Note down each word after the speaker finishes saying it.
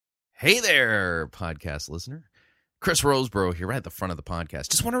Hey there, podcast listener. Chris Roseborough here right at the front of the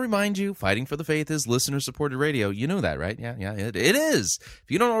podcast. Just want to remind you, Fighting for the Faith is listener-supported radio. You know that, right? Yeah, it is. If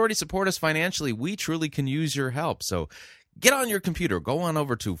you don't already support us financially, we truly can use your help. So get on your computer, go on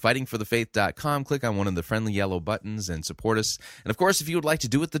over to fightingforthefaith.com, click on one of the friendly yellow buttons and support us. And of course, if you would like to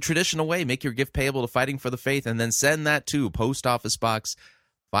do it the traditional way, make your gift payable to Fighting for the Faith and then send that to Post Office Box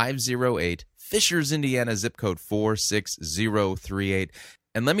 508, Fishers, Indiana, zip code 46038.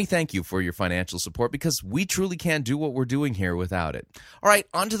 And let me thank you for your financial support because we truly can't do what we're doing here without it. All right,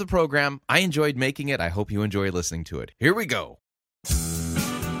 on to the program. I enjoyed making it. I hope you enjoy listening to it. Here we go.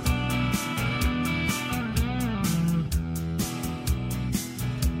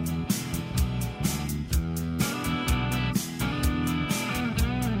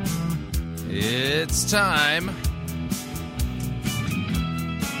 It's time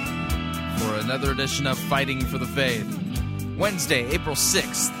for another edition of Fighting for the Faith. Wednesday, April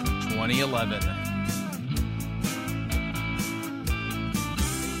 6th, 2011.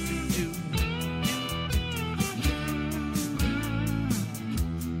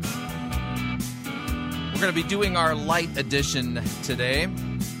 We're going to be doing our light edition today.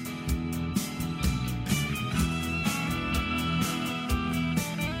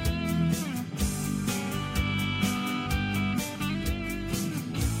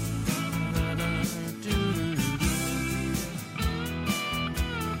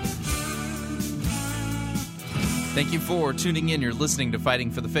 Thank you for tuning in. You're listening to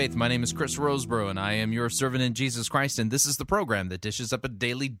Fighting for the Faith. My name is Chris Roseborough, and I am your servant in Jesus Christ, and this is the program that dishes up a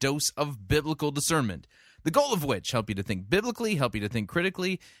daily dose of biblical discernment, the goal of which help you to think biblically, help you to think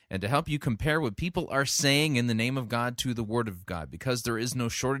critically, and to help you compare what people are saying in the name of God to the Word of God. Because there is no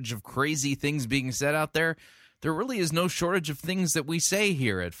shortage of crazy things being said out there, there really is no shortage of things that we say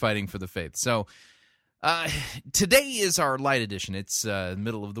here at Fighting for the Faith. So, today is our light edition. It's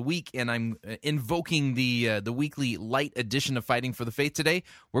middle of the week, and I'm invoking the weekly light edition of Fighting for the Faith today.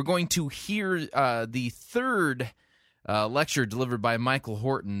 We're going to hear the third lecture delivered by Michael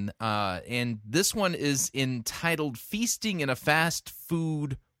Horton, and this one is entitled Feasting in a Fast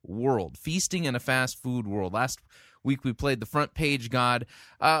Food World. Feasting in a Fast Food World. Last week we played The Front Page God.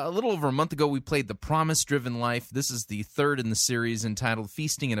 A little over a month ago we played The Promise-Driven Life. This is the third in the series entitled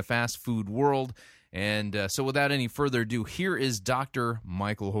Feasting in a Fast Food World. And so without any further ado, here is Dr.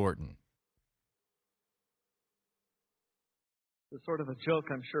 Michael Horton. It's sort of a joke,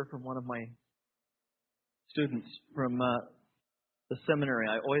 I'm sure, from one of my students from the seminary.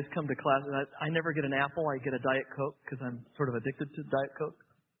 I always come to class, and I never get an apple. I get a Diet Coke because I'm sort of addicted to Diet Coke.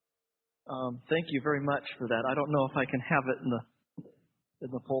 Thank you very much for that. I don't know if I can have it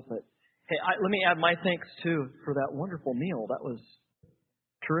in the pulpit. Hey, let me add my thanks, too, for that wonderful meal. That was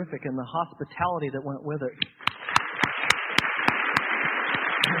terrific, and the hospitality that went with it.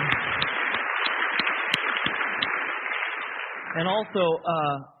 And also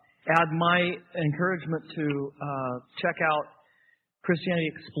add my encouragement to check out Christianity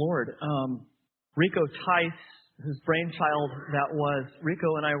Explored. Rico Tice, whose brainchild that was,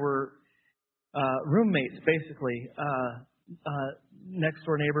 Rico and I were roommates, basically, next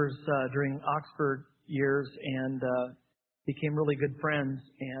door neighbors during Oxford years, and became really good friends,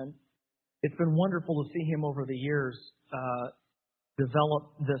 and it's been wonderful to see him over the years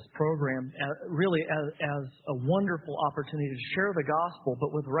develop this program really as a wonderful opportunity to share the gospel,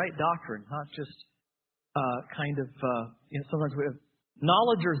 but with right doctrine, not just sometimes we have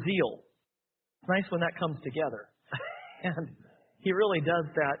knowledge or zeal. It's nice when that comes together, and he really does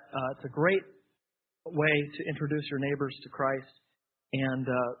that. It's a great way to introduce your neighbors to Christ, and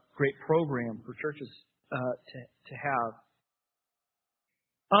great program for churches to have.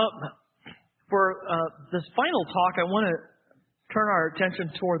 For this final talk, I want to turn our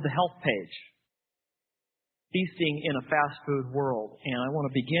attention toward the health page, feasting in a fast food world. And I want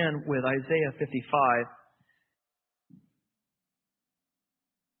to begin with Isaiah 55,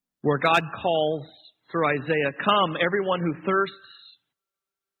 where God calls through Isaiah, "Come, everyone who thirsts,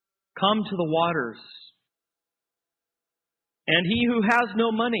 come to the waters. And he who has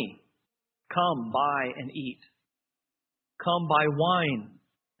no money, come buy and eat. Come buy wine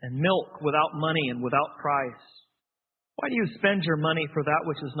and milk without money and without price. Why do you spend your money for that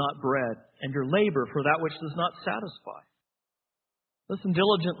which is not bread, and your labor for that which does not satisfy? Listen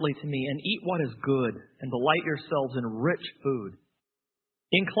diligently to me and eat what is good, and delight yourselves in rich food.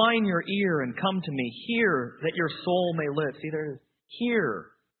 Incline your ear and come to me. Hear that your soul may live." See, there it is.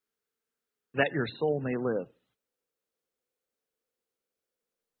 Hear that your soul may live.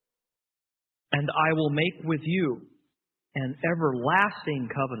 "And I will make with you an everlasting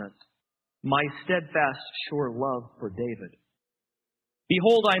covenant, my steadfast, sure love for David.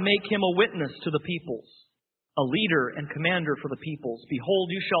 Behold, I make him a witness to the peoples, a leader and commander for the peoples.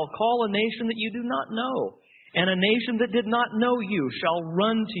 Behold, you shall call a nation that you do not know, and a nation that did not know you shall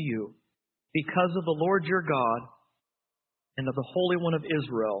run to you because of the Lord your God and of the Holy One of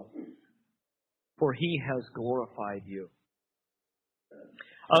Israel, for he has glorified you.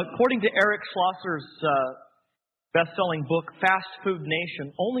 According to Eric Schlosser's best-selling book, Fast Food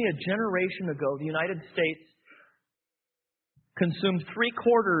Nation, only a generation ago, the United States consumed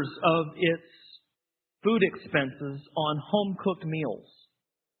 3/4 of its food expenses on home-cooked meals,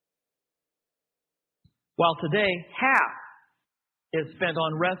 while today half is spent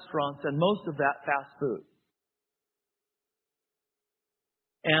on restaurants and most of that fast food.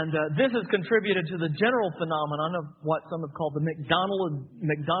 And this has contributed to the general phenomenon of what some have called the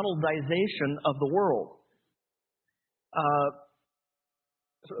McDonaldization of the world.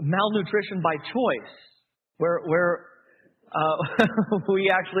 Malnutrition by choice, where we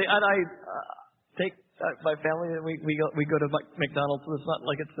actually, and I take my family, we go to McDonald's, so it's not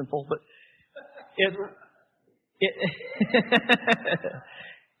like it's simple, but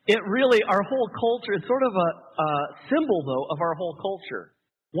it really, our whole culture, it's sort of a symbol, though, of our whole culture.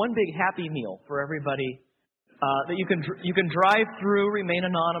 One big Happy Meal for everybody that you can drive through, remain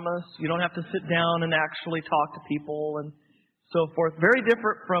anonymous. You don't have to sit down and actually talk to people and so forth. Very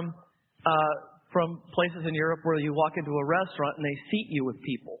different from places in Europe where you walk into a restaurant and they seat you with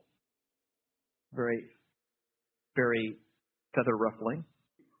people. Very, very feather ruffling.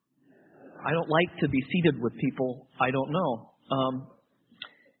 I don't like to be seated with people I don't know.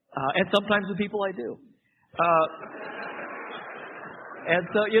 And sometimes with people I do. And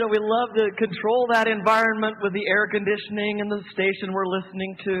so, we love to control that environment with the air conditioning and the station we're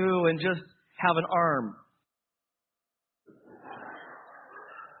listening to and just have an arm.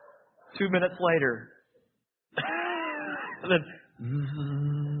 2 minutes later, then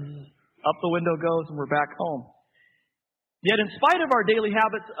up the window goes and we're back home. Yet in spite of our daily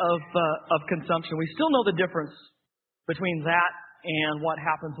habits of consumption, we still know the difference between that and what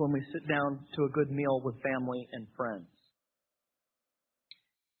happens when we sit down to a good meal with family and friends.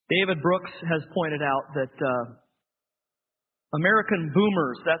 David Brooks has pointed out that American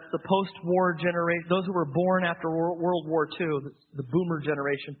boomers, that's the post-war generation, those who were born after World War II, the boomer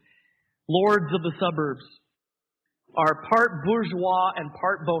generation, lords of the suburbs, are part bourgeois and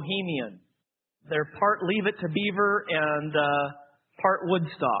part bohemian. They're part Leave It to Beaver and part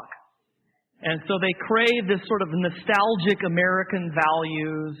Woodstock. And so they crave this sort of nostalgic American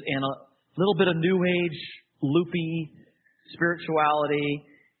values and a little bit of New Age, loopy spirituality.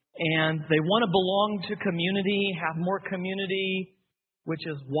 And they want to belong to community, have more community, which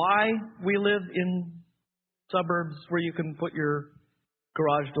is why we live in suburbs where you can put your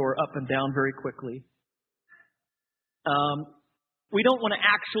garage door up and down very quickly. We don't want to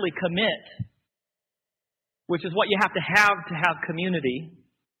actually commit, which is what you have to have community.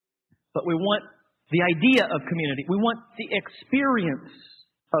 But we want the idea of community. We want the experience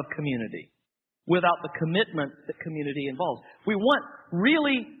of community without the commitment that community involves. We want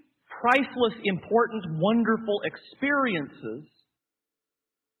really priceless, important, wonderful experiences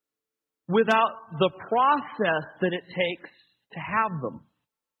without the process that it takes to have them.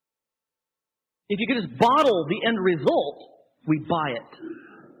 If you could just bottle the end result, we buy it.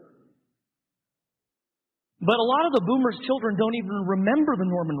 But a lot of the boomers' children don't even remember the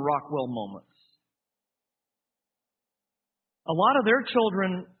Norman Rockwell moments. A lot of their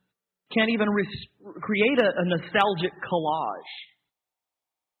children can't even create a nostalgic collage.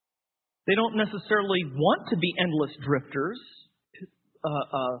 They don't necessarily want to be endless drifters.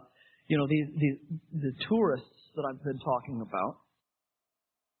 The tourists that I've been talking about.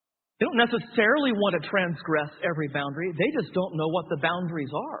 They don't necessarily want to transgress every boundary. They just don't know what the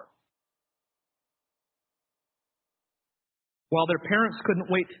boundaries are. While their parents couldn't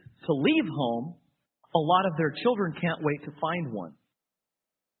wait to leave home, a lot of their children can't wait to find one.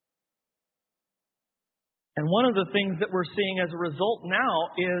 And one of the things that we're seeing as a result now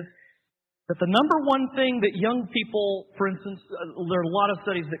is that the number one thing that young people, for instance, there are a lot of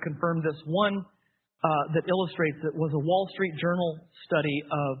studies that confirm this. One that illustrates it was a Wall Street Journal study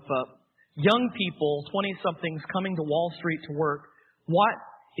of young people, 20-somethings, coming to Wall Street to work. What,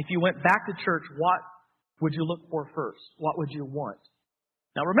 if you went back to church, what would you look for first? What would you want?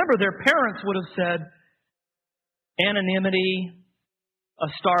 Now remember, their parents would have said anonymity, a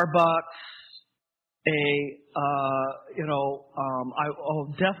Starbucks,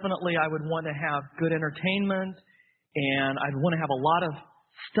 definitely I would want to have good entertainment, and I'd want to have a lot of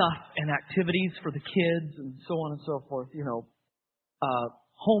stuff and activities for the kids, and so on and so forth.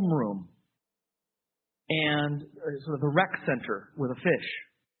 Homeroom. and sort of the rec center with a fish.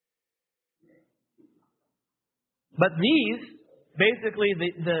 But these, basically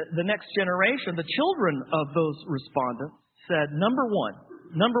the next generation, the children of those respondents, said, number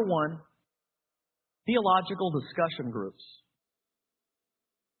one, theological discussion groups.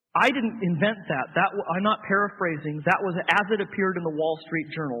 I didn't invent that. I'm not paraphrasing. That was as it appeared in the Wall Street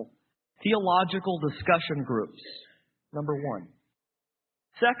Journal. Theological discussion groups. Number one.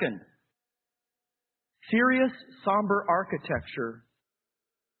 Second, serious, somber architecture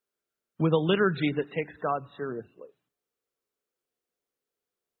with a liturgy that takes God seriously.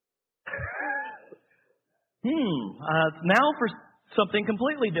 Now for something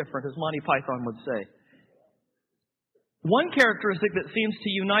completely different, as Monty Python would say. One characteristic that seems to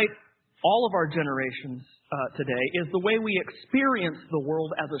unite all of our generations today is the way we experience the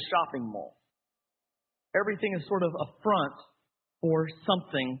world as a shopping mall. Everything is sort of a front for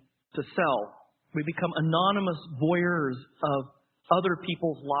something to sell. We become anonymous voyeurs of other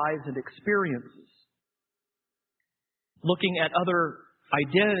people's lives and experiences. Looking at other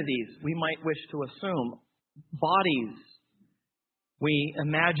identities we might wish to assume, bodies we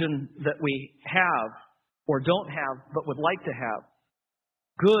imagine that we have or don't have but would like to have,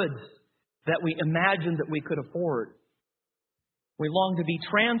 goods that we imagine that we could afford. We long to be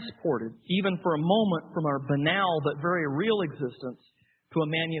transported, even for a moment, from our banal but very real existence to a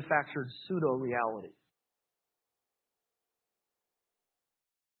manufactured pseudo-reality.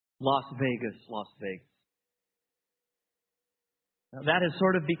 Las Vegas, Las Vegas. Now, that has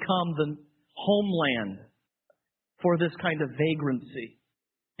sort of become the homeland for this kind of vagrancy,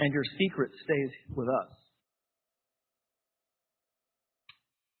 and your secret stays with us.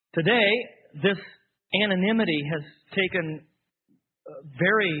 Today, this anonymity has taken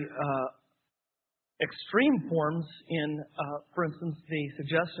very extreme forms in, for instance, the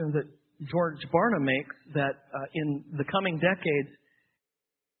suggestion that George Barna makes that in the coming decades,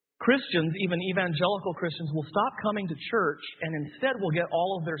 Christians, even evangelical Christians, will stop coming to church and instead will get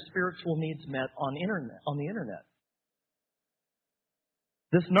all of their spiritual needs met on the internet.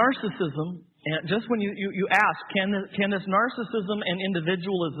 This narcissism, and just when you ask, can this narcissism and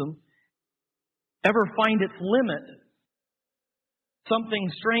individualism ever find its limit?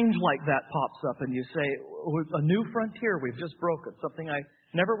 Something strange like that pops up and you say, a new frontier we've just broken. Something I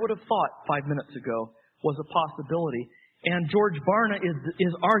never would have thought 5 minutes ago was a possibility. And George Barna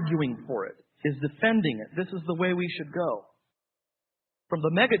is arguing for it, is defending it. This is the way we should go. From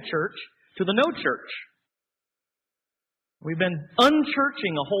the megachurch to the no church. We've been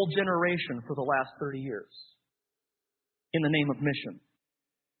unchurching a whole generation for the last 30 years. In the name of mission.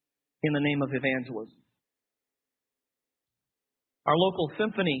 In the name of evangelism. Our local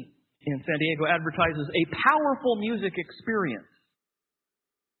symphony in San Diego advertises a powerful music experience.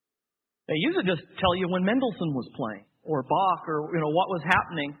 They used to just tell you when Mendelssohn was playing, or Bach, or what was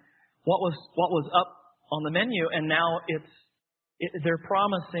happening, what was up on the menu, and now they're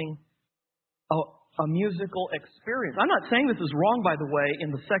promising a musical experience. I'm not saying this is wrong, by the way,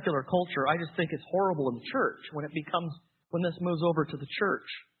 in the secular culture. I just think it's horrible in the church when this moves over to the church.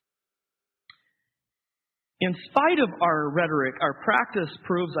 In spite of our rhetoric, our practice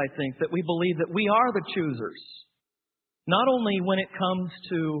proves, I think, that we believe that we are the choosers. Not only when it comes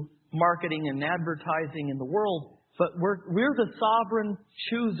to marketing and advertising in the world, but we're the sovereign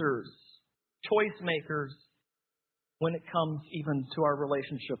choosers, choice makers, when it comes even to our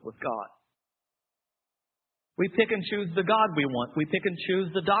relationship with God. We pick and choose the God we want. We pick and choose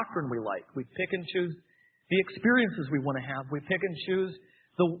the doctrine we like. We pick and choose the experiences we want to have. We pick and choose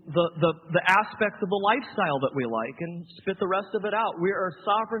the aspects of the lifestyle that we like and spit the rest of it out. We are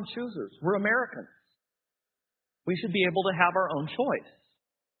sovereign choosers. We're Americans. We should be able to have our own choice.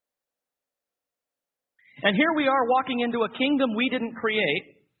 And here we are walking into a kingdom we didn't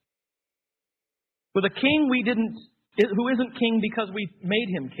create, with a king who isn't king because we made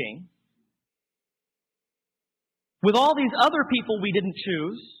him king, with all these other people we didn't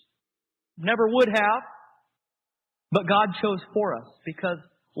choose, never would have, but God chose for us because,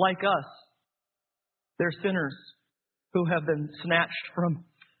 like us, they're sinners who have been snatched from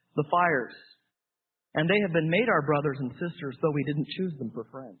the fires. And they have been made our brothers and sisters, though we didn't choose them for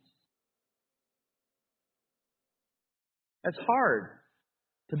friends. It's hard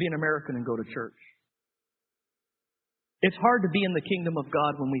to be an American and go to church. It's hard to be in the kingdom of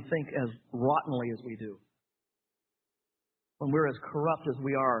God when we think as rottenly as we do. When we're as corrupt as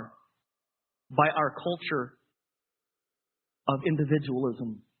we are by our culture of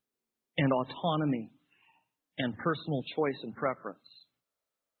individualism and autonomy and personal choice and preference.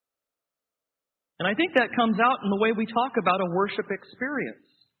 And I think that comes out in the way we talk about a worship experience.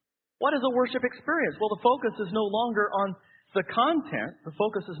 What is a worship experience? Well, the focus is no longer on the content. The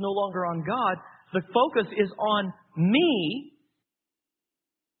focus is no longer on God. The focus is on me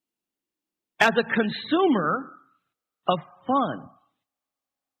as a consumer of fun.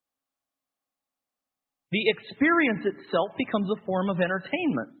 The experience itself becomes a form of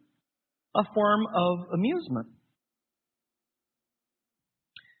entertainment, a form of amusement.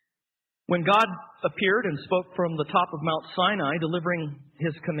 When God appeared and spoke from the top of Mount Sinai, delivering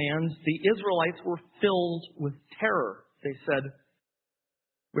His commands, the Israelites were filled with terror. They said,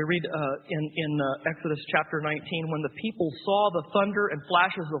 we read in Exodus chapter 19, when the people saw the thunder and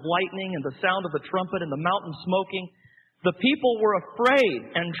flashes of lightning and the sound of the trumpet and the mountain smoking, the people were afraid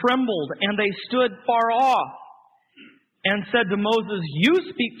and trembled, and they stood far off and said to Moses, "You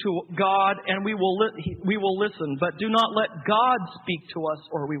speak to God, and we will listen, but do not let God speak to us,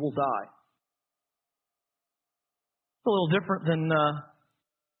 or we will die." It's a little different than,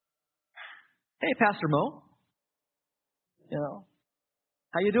 "Hey, Pastor Mo,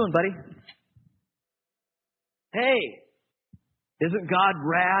 how you doing, buddy? Hey, isn't God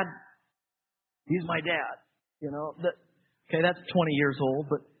rad? He's my dad." Okay, that's 20 years old,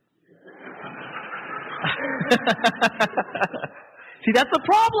 but see, that's the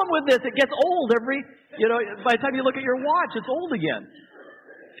problem with this. It gets old by the time you look at your watch, it's old again.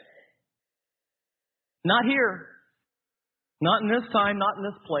 Not here. Not in this time, not in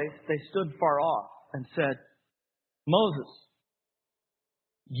this place. They stood far off and said, "Moses,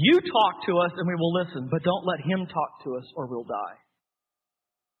 you talk to us and we will listen, but don't let him talk to us or we'll die."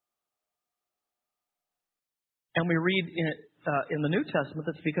 And we read in the New Testament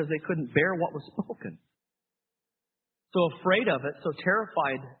that's because they couldn't bear what was spoken. So afraid of it, so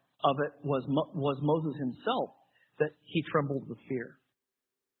terrified of it was Moses himself that he trembled with fear.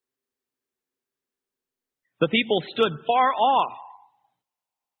 The people stood far off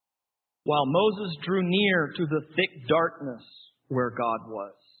while Moses drew near to the thick darkness where God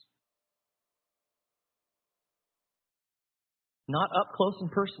was. Not up close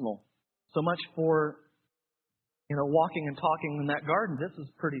and personal, so much for walking and talking in that garden. This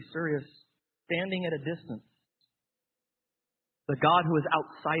is pretty serious. Standing at a distance. The God who is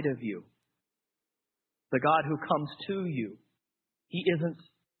outside of you. The God who comes to you. He isn't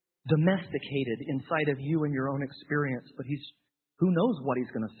domesticated inside of you and your own experience, but who knows what He's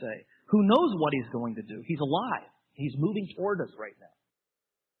going to say? Who knows what He's going to do? He's alive. He's moving toward us right now.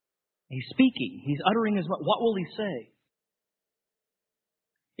 He's speaking. He's uttering what will He say?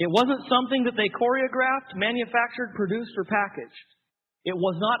 It wasn't something that they choreographed, manufactured, produced, or packaged. It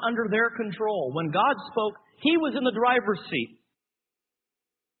was not under their control. When God spoke, He was in the driver's seat.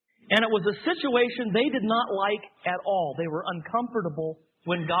 And it was a situation they did not like at all. They were uncomfortable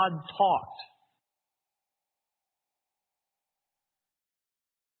when God talked.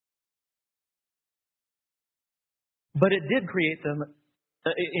 But it did create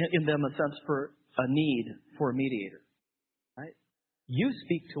in them a sense for a need for a mediator. Right? You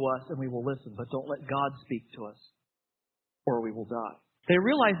speak to us and we will listen, but don't let God speak to us or we will die. They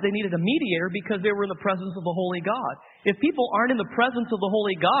realized they needed a mediator because they were in the presence of the Holy God. If people aren't in the presence of the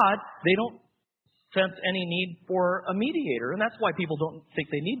Holy God, they don't sense any need for a mediator. And that's why people don't think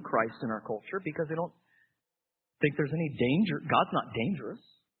they need Christ in our culture, because they don't think there's any danger. God's not dangerous.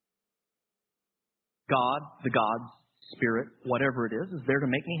 God, the God's Spirit, whatever it is there to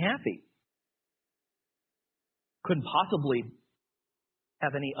make me happy. Couldn't possibly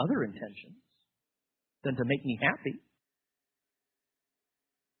have any other intentions than to make me happy.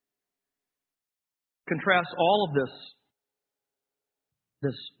 Contrast all of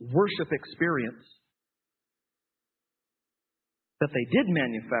this worship experience that they did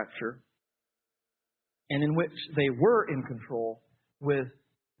manufacture and in which they were in control with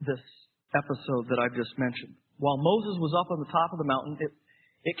this episode that I've just mentioned. While Moses was up on the top of the mountain,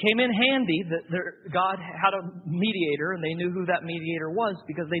 it came in handy that God had a mediator, and they knew who that mediator was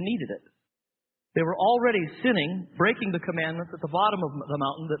because they needed it. They were already sinning, breaking the commandments at the bottom of the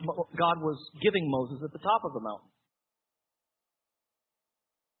mountain that God was giving Moses at the top of the mountain.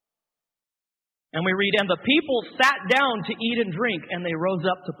 And we read, "And the people sat down to eat and drink, and they rose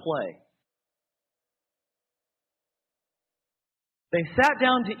up to play." They sat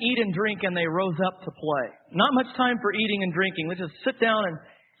down to eat and drink, and they rose up to play. Not much time for eating and drinking. Let's just sit down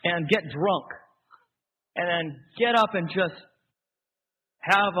and get drunk. And then get up and just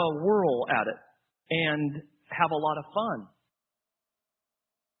have a whirl at it. And have a lot of fun.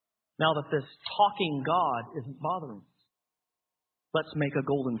 Now that this talking God isn't bothering us. Let's make a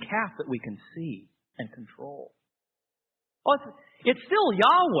golden calf that we can see and control. Well, it's still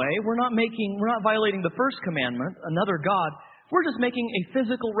Yahweh. We're not violating the first commandment, another God. We're just making a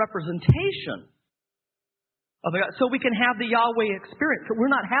physical representation of God so we can have the Yahweh experience. We're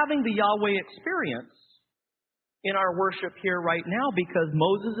not having the Yahweh experience in our worship here right now because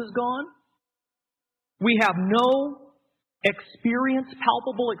Moses is gone. We have no experience,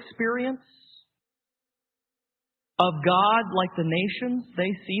 palpable experience of God like the nations.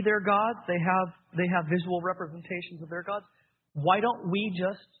 They see their gods. They have visual representations of their gods. Why don't we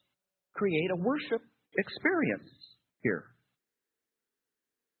just create a worship experience here?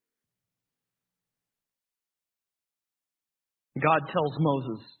 God tells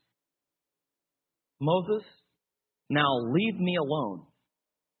Moses, Moses, now leave me alone,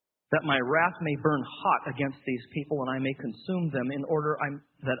 that my wrath may burn hot against these people, and I may consume them in order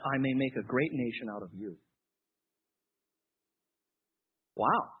that I may make a great nation out of you.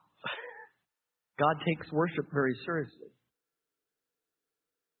 Wow. God takes worship very seriously.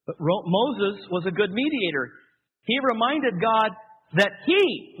 But Moses was a good mediator. He reminded God that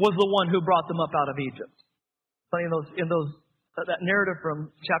he was the one who brought them up out of Egypt. Funny, that narrative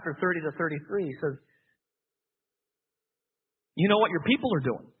from chapter 30 to 33 says, you know what your people are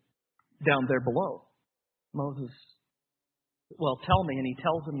doing down there below. Moses, well, tell me. And he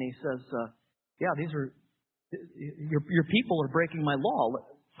tells him, and he says, your people are breaking my law.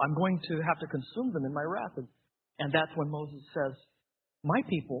 I'm going to have to consume them in my wrath. And that's when Moses says, my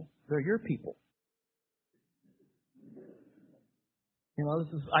people, they're your people. You know,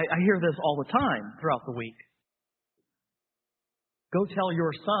 I hear this all the time throughout the week. Go tell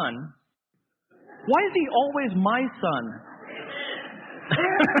your son. Why is he always my son?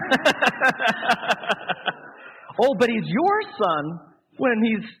 Oh, but he's your son when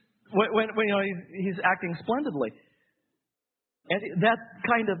he's acting splendidly. And that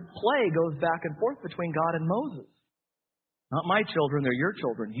kind of play goes back and forth between God and Moses. Not my children, they're your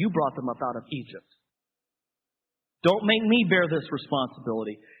children. You brought them up out of Egypt. Don't make me bear this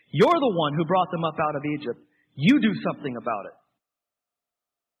responsibility. You're the one who brought them up out of Egypt. You do something about it.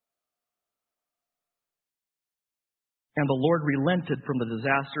 And the Lord relented from the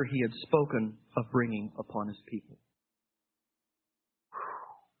disaster he had spoken of bringing upon his people.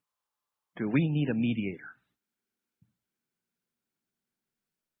 Do we need a mediator?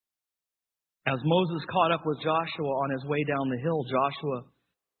 As Moses caught up with Joshua on his way down the hill, Joshua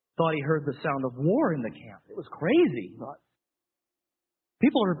thought he heard the sound of war in the camp. It was crazy. He thought,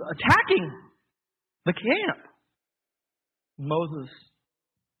 people are attacking the camp. Moses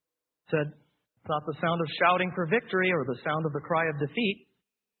said, it's not the sound of shouting for victory or the sound of the cry of defeat,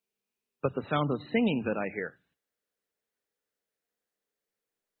 but the sound of singing that I hear.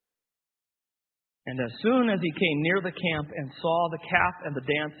 And as soon as he came near the camp and saw the calf and the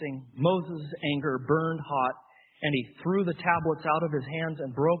dancing, Moses' anger burned hot, and he threw the tablets out of his hands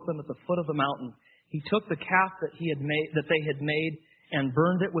and broke them at the foot of the mountain. He took the calf that they had made and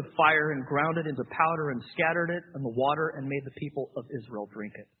burned it with fire and ground it into powder and scattered it in the water and made the people of Israel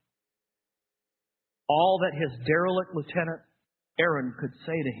drink it. All that his derelict lieutenant Aaron could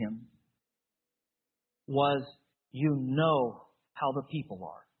say to him was, you know how the people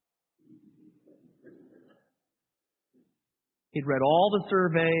are. He'd read all the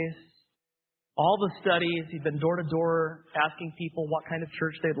surveys, all the studies. He'd been door to door asking people what kind of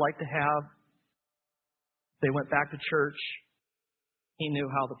church they'd like to have. They went back to church. He knew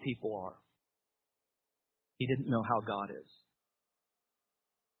how the people are. He didn't know how God is.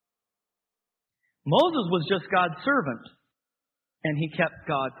 Moses was just God's servant, and he kept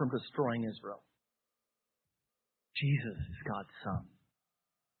God from destroying Israel. Jesus is God's Son.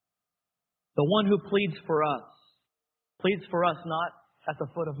 The one who pleads for us not at the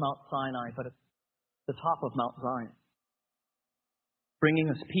foot of Mount Sinai, but at the top of Mount Zion, bringing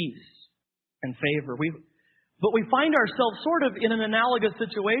us peace and favor. But we find ourselves sort of in an analogous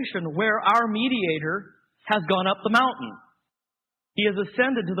situation where our mediator has gone up the mountain. He has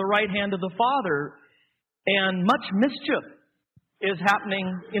ascended to the right hand of the Father, and much mischief is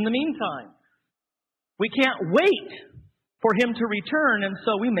happening in the meantime. We can't wait for him to return, and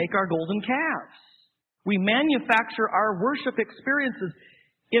so we make our golden calves. We manufacture our worship experiences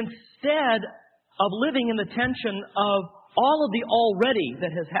instead of living in the tension of all of the already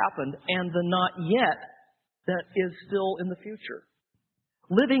that has happened and the not yet that is still in the future.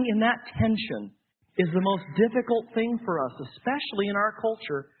 Living in that tension is the most difficult thing for us, especially in our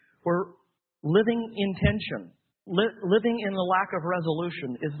culture where living in tension, living in the lack of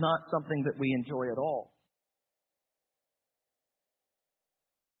resolution is not something that we enjoy at all.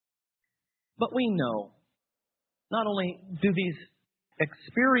 But we know, not only do these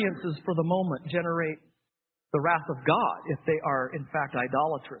experiences for the moment generate the wrath of God, if they are in fact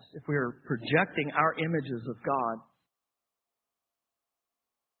idolatrous, if we are projecting our images of God,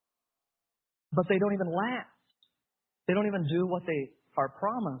 but they don't even last. They don't even do what they are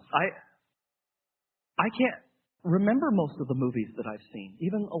promised. I can't remember most of the movies that I've seen,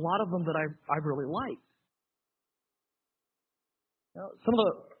 even a lot of them that I've really liked. You know, some of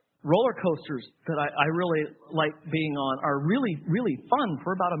the roller coasters that I really like being on are really, really fun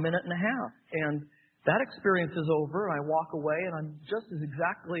for about a minute and a half. And that experience is over, and I walk away, and I'm just as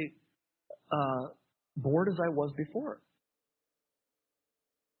exactly bored as I was before.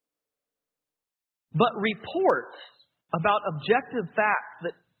 But reports about objective facts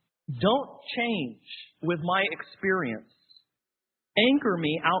that don't change with my experience anchor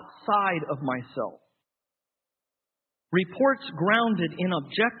me outside of myself. Reports grounded in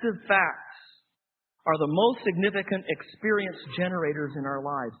objective facts are the most significant experience generators in our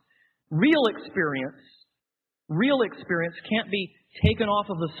lives. Real experience can't be taken off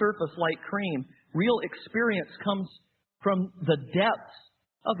of the surface like cream. Real experience comes from the depths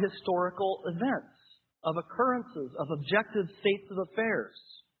of historical events, of occurrences, of objective states of affairs.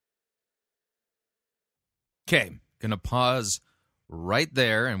 Okay, going to pause right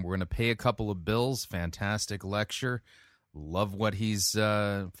there, and we're going to pay a couple of bills. Fantastic lecture. Love what he's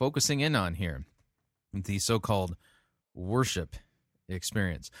focusing in on here, the so-called worship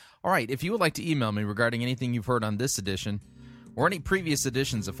experience. All right, if you would like to email me regarding anything you've heard on this edition or any previous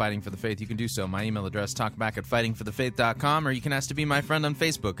editions of Fighting for the Faith, you can do so. My email address, talkback@fightingforthefaith.com, or you can ask to be my friend on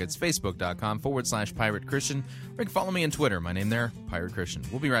Facebook. It's facebook.com/Pirate Christian, or you can follow me on Twitter. My name there, Pirate Christian.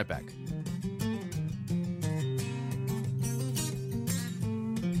 We'll be right back.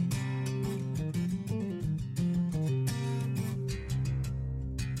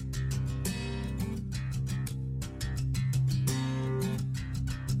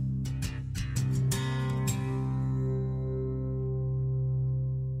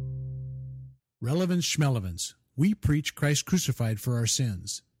 Relevance Schmelevance. We preach Christ crucified for our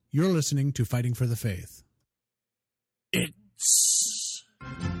sins. You're listening to Fighting for the Faith. It's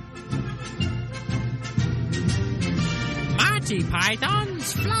Monty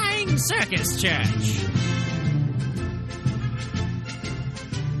Python's Flying Circus Church.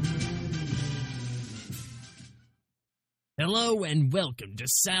 Hello and welcome to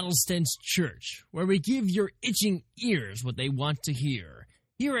Saddle Stench Church, where we give your itching ears what they want to hear.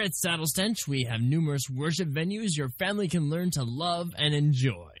 Here at Saddle Stench, we have numerous worship venues your family can learn to love and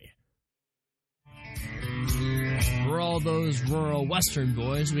enjoy. For all those rural western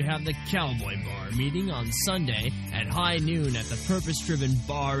boys, we have the Cowboy Bar meeting on Sunday at high noon at the Purpose-Driven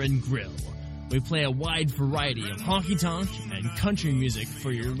Bar and Grill. We play a wide variety of honky-tonk and country music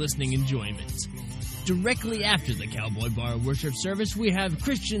for your listening enjoyment. Directly after the Cowboy Bar worship service, we have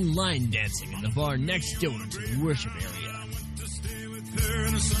Christian line dancing in the bar next door to the worship area.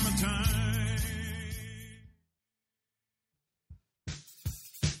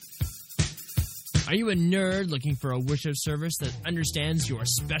 Are you a nerd looking for a worship service that understands your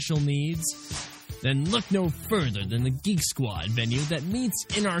special needs? Then look no further than the Geek Squad venue that meets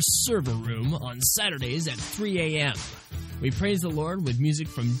in our server room on Saturdays at 3 a.m. We praise the Lord with music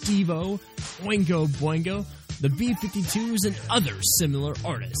from Devo, Oingo Boingo, the B-52s, and other similar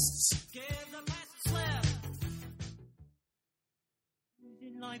artists.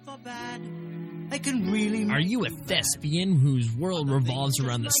 Are you a thespian whose world revolves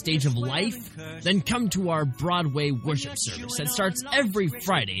around the stage of life? Then come to our Broadway worship service that starts every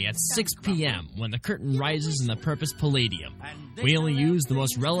Friday at 6 p.m. when the curtain rises in the Purpose Palladium. We only use the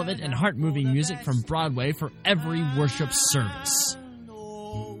most relevant and heart-moving music from Broadway for every worship service.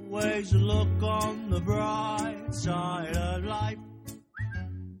 Always look on the bright side of life.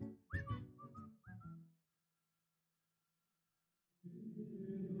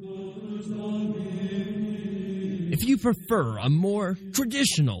 If you prefer a more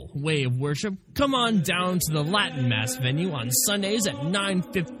traditional way of worship, come on down to the Latin Mass venue on Sundays at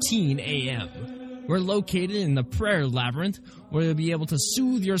 9:15 a.m. We're located in the Prayer Labyrinth, where you'll be able to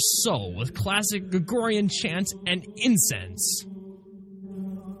soothe your soul with classic Gregorian chant and incense.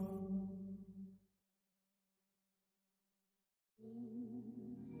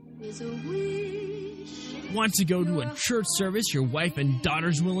 Want to go to a church service your wife and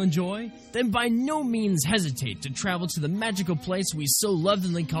daughters will enjoy? Then by no means hesitate to travel to the magical place we so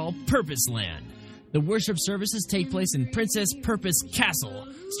lovingly call Purpose Land. The worship services take place in Princess Purpose Castle,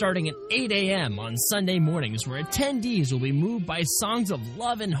 starting at 8 a.m. on Sunday mornings, where attendees will be moved by songs of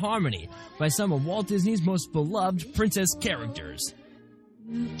love and harmony by some of Walt Disney's most beloved princess characters.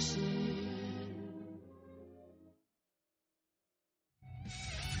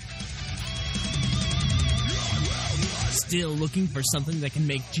 Still looking for something that can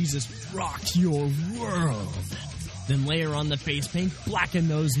make Jesus rock your world? Then layer on the face paint, blacken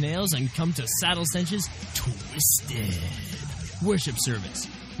those nails, and come to Saddle Stench's Twisted Worship Service.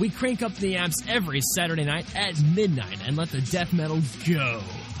 We crank up the amps every Saturday night at midnight and let the death metal go.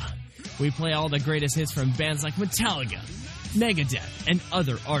 We play all the greatest hits from bands like Metallica, Megadeth, and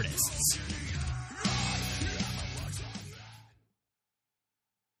other artists.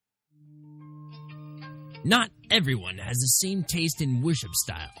 Not everyone has the same taste in worship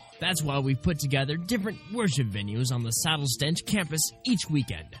style. That's why we put together different worship venues on the Saddle Stench campus each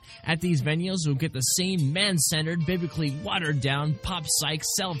weekend. At these venues, you'll get the same man-centered, biblically watered-down, pop-psych,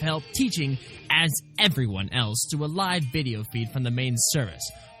 self-help teaching as everyone else to a live video feed from the main service,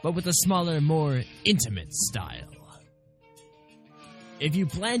 but with a smaller, more intimate style. If you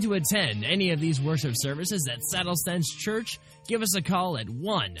plan to attend any of these worship services at Saddle Stench Church, give us a call at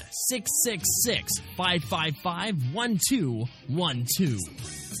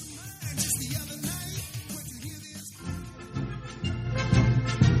 1-666-555-1212.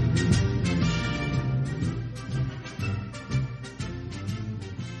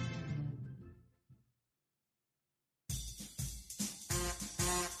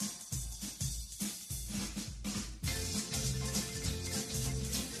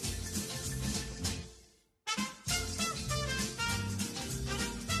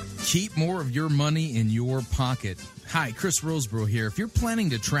 Keep more of your money in your pocket. Hi, Chris Roseborough here. If you're planning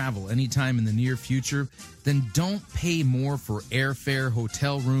to travel anytime in the near future, then don't pay more for airfare,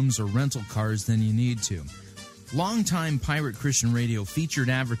 hotel rooms, or rental cars than you need to. Longtime Pirate Christian Radio featured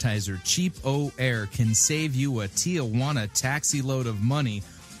advertiser Cheap O Air can save you a Tijuana taxi load of money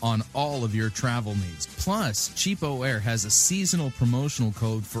on all of your travel needs. Plus, Cheap O Air has a seasonal promotional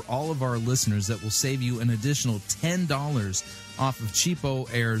code for all of our listeners that will save you an additional $10 off of Cheap O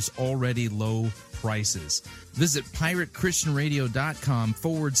Air's already low prices. Visit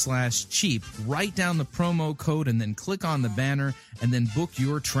piratechristianradio.com/cheap, write down the promo code, and then click on the banner, and then book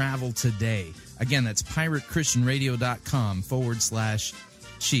your travel today. Again, that's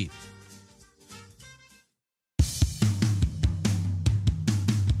piratechristianradio.com/cheap.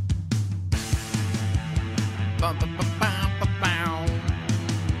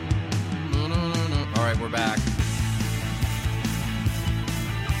 All right, we're back.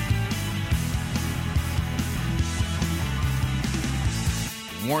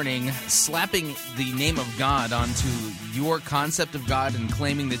 Warning, slapping the name of God onto your concept of God and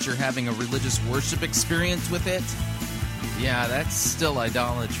claiming that you're having a religious worship experience with it, yeah, that's still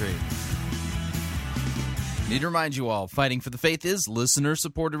idolatry. Need to remind you all, Fighting for the Faith is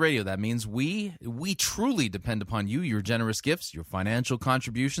listener-supported radio. That means we truly depend upon you, your generous gifts, your financial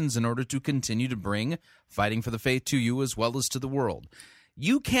contributions in order to continue to bring Fighting for the Faith to you as well as to the world.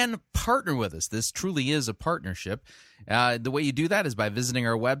 You can partner with us. This truly is a partnership. The way you do that is by visiting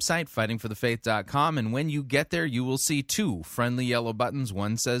our website, fightingforthefaith.com, and when you get there, you will see two friendly yellow buttons.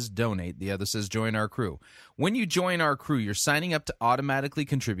 One says Donate, the other says Join Our Crew. When you join our crew, you're signing up to automatically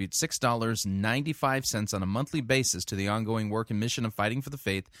contribute $6.95 on a monthly basis to the ongoing work and mission of Fighting for the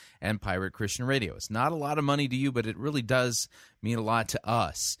Faith and Pirate Christian Radio. It's not a lot of money to you, but it really does mean a lot to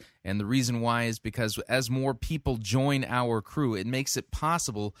us. And the reason why is because as more people join our crew, it makes it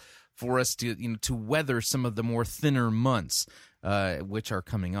possible for us to weather some of the more thinner months, which are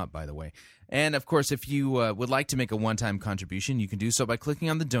coming up, by the way. And, of course, if you would like to make a one-time contribution, you can do so by clicking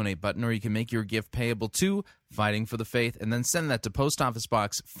on the Donate button, or you can make your gift payable to Fighting for the Faith, and then send that to Post Office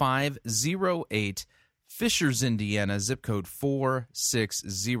Box 508, Fishers, Indiana, zip code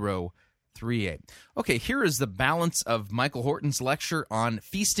 46038. Okay, here is the balance of Michael Horton's lecture on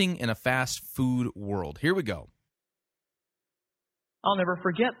feasting in a fast food world. Here we go. I'll never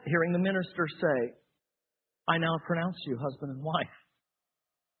forget hearing the minister say, "I now pronounce you husband and wife."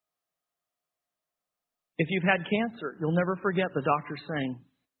 If you've had cancer, you'll never forget the doctor saying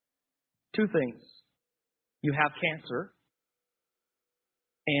two things. You have cancer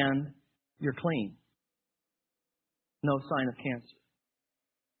and you're clean. No sign of cancer.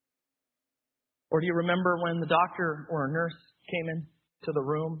 Or do you remember when the doctor or a nurse came into the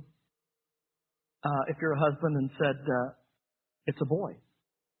room, if you're a husband, and said, it's a boy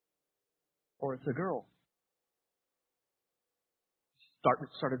or it's a girl?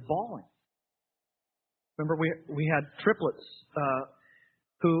 Started bawling. Remember, we had triplets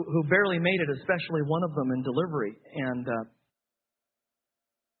who barely made it, especially one of them in delivery. And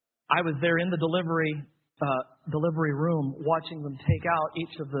I was there in the delivery room watching them take out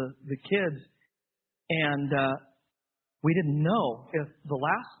each of the kids. And we didn't know if the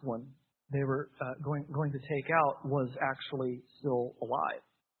last one they were going to take out was actually still alive.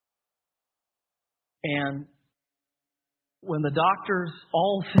 And when the doctors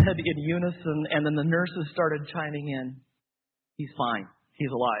all said in unison, and then the nurses started chiming in, "He's fine.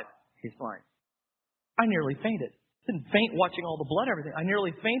 He's alive. He's fine." I nearly fainted. I didn't faint watching all the blood and everything. I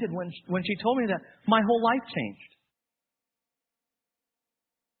nearly fainted when she told me that. My whole life changed.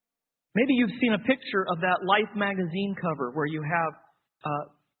 Maybe you've seen a picture of that Life magazine cover where you have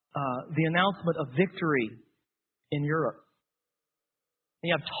the announcement of victory in Europe. And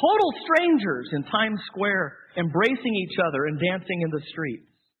you have total strangers in Times Square embracing each other and dancing in the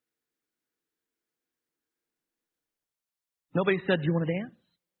streets. Nobody said, "Do you want to dance?"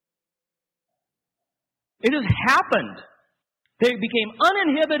 It just happened. They became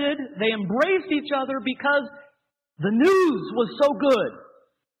uninhibited. They embraced each other because the news was so good.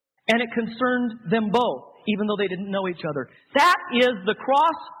 And it concerned them both, even though they didn't know each other. That is the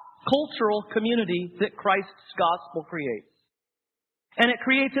cross-cultural community that Christ's gospel creates. And it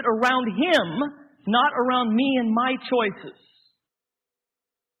creates it around Him, not around me and my choices.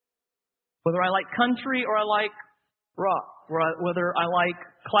 Whether I like country or I like rock. Whether I like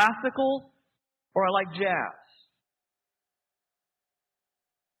classical or I like jazz.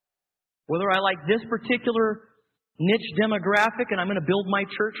 Whether I like this particular niche demographic and I'm going to build my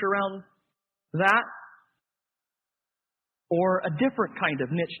church around that, or a different kind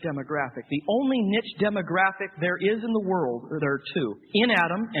of niche demographic. The only niche demographic there is in the world, or there are two, in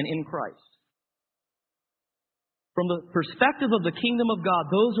Adam and in Christ. From the perspective of the kingdom of God,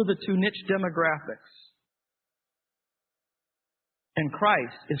 those are the two niche demographics. And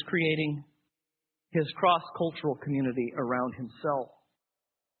Christ is creating His cross-cultural community around Himself.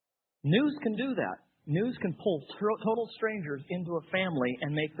 News can do that. News can pull total strangers into a family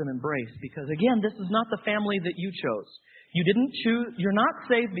and make them embrace. Because again, this is not the family that you chose. You didn't choose. You're not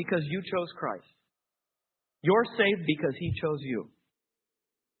saved because you chose Christ. You're saved because He chose you.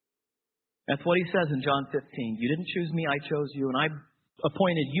 That's what He says in John 15. You didn't choose me, I chose you, and I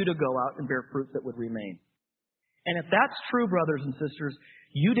appointed you to go out and bear fruit that would remain. And if that's true, brothers and sisters,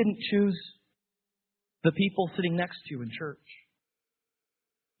 you didn't choose the people sitting next to you in church.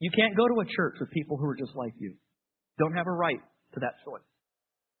 You can't go to a church with people who are just like you. Don't have a right to that choice.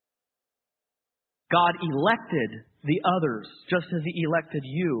 God elected the others just as He elected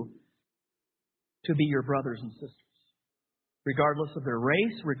you to be your brothers and sisters. Regardless of their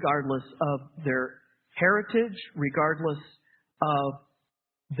race, regardless of their heritage, regardless of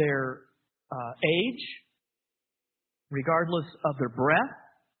their age, regardless of their breath,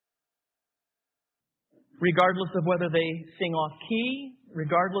 regardless of whether they sing off key,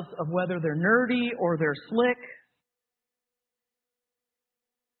 regardless of whether they're nerdy or they're slick.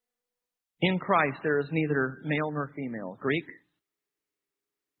 In Christ there is neither male nor female, Greek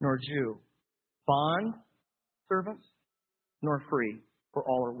nor Jew, bond, servants, nor free, for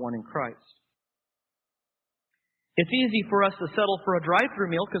all are one in Christ. It's easy for us to settle for a drive-through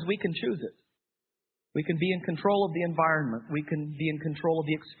meal because we can choose it. We can be in control of the environment. We can be in control of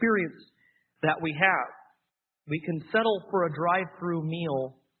the experience that we have. We can settle for a drive-through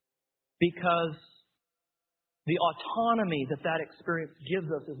meal because the autonomy that that experience gives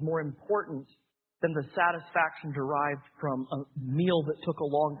us is more important than the satisfaction derived from a meal that took a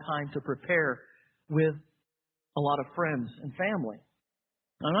long time to prepare with a lot of friends and family.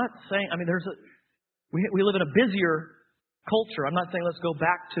 I'm not saying, we live in a busier culture. I'm not saying let's go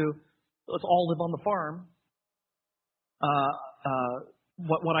back to, let's all live on the farm.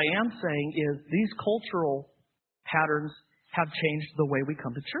 What I am saying is these cultural patterns have changed the way we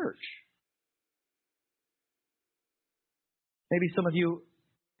come to church. Maybe some of you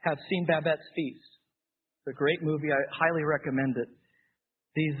have seen Babette's Feast. It's a great movie. I highly recommend it.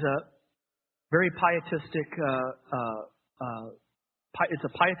 These very pietistic, it's a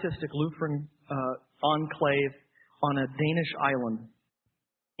pietistic Lutheran enclave on a Danish island.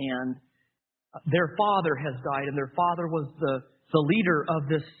 And their father has died, and their father was the leader of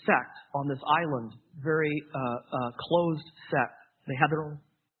this sect on this island, very closed sect. They had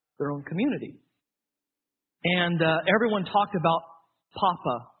their own community. And everyone talked about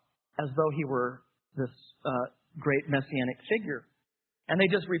Papa as though he were this great messianic figure. And they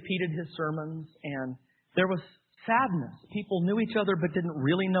just repeated his sermons, and there was sadness. People knew each other but didn't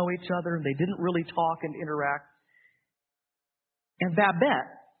really know each other, and they didn't really talk and interact. And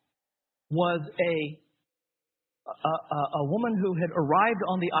Babette was a woman who had arrived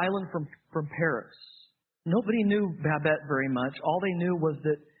on the island from Paris. Nobody knew Babette very much. All they knew was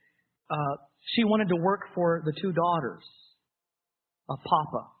that she wanted to work for the two daughters of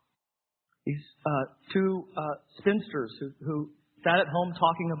Papa. These two spinsters who sat at home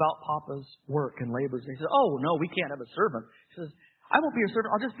talking about Papa's work and labors. They said, "Oh, no, we can't have a servant." She says, "I won't be your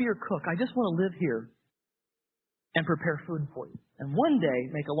servant. I'll just be your cook. I just want to live here." and prepare food for you. And one day,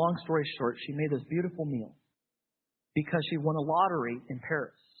 make a long story short, she made this beautiful meal because she won a lottery in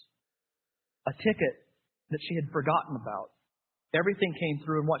Paris. A ticket that she had forgotten about. Everything came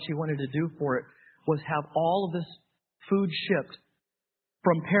through, and what she wanted to do for it was have all of this food shipped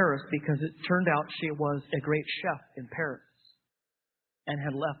from Paris, because it turned out she was a great chef in Paris and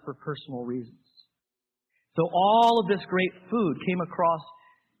had left for personal reasons. So all of this great food came across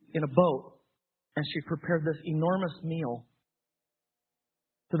in a boat, and she prepared this enormous meal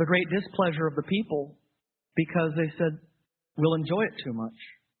to the great displeasure of the people, because they said, we'll enjoy it too much.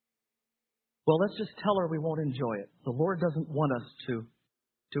 Well, let's just tell her we won't enjoy it. The Lord doesn't want us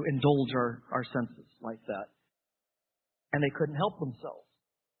to indulge our senses like that. And they couldn't help themselves.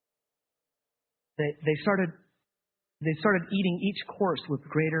 They started eating each course with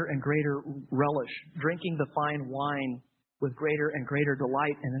greater and greater relish, drinking the fine wine with greater and greater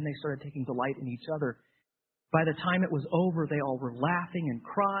delight, and then they started taking delight in each other. By the time it was over, they all were laughing and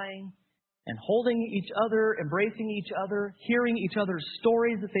crying and holding each other, embracing each other, hearing each other's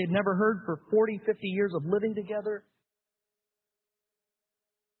stories that they had never heard for 40, 50 years of living together.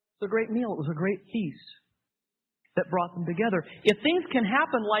 It was a great meal. It was a great feast that brought them together. If things can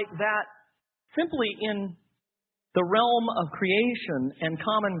happen like that simply in the realm of creation and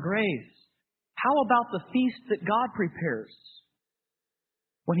common grace, how about the feast that God prepares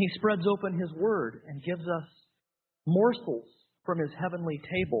when He spreads open His Word and gives us morsels from His heavenly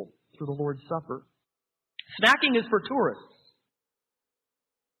table through the Lord's Supper? Snacking is for tourists.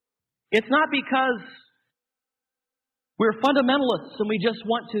 It's not because we're fundamentalists and we just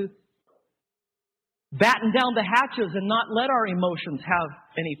want to batten down the hatches and not let our emotions have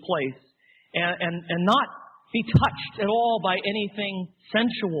any place and not be touched at all by anything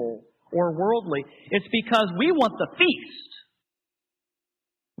sensual or worldly. It's because we want the feast.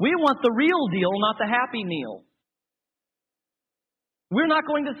 We want the real deal, not the happy meal. We're not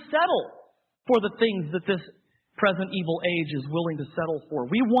going to settle for the things that this present evil age is willing to settle for.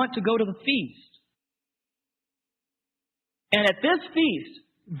 We want to go to the feast. And at this feast,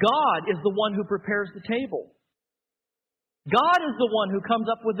 God is the one who prepares the table. God is the one who comes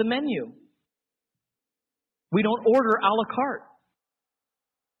up with the menu. We don't order a la carte.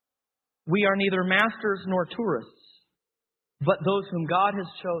 We are neither masters nor tourists, but those whom God has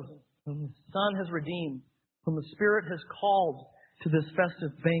chosen, whom the Son has redeemed, whom the Spirit has called to this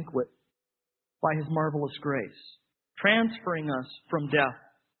festive banquet by His marvelous grace, transferring us from death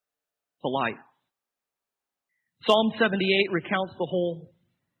to life. Psalm 78 recounts the whole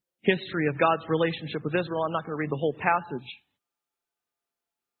history of God's relationship with Israel. I'm not going to read the whole passage.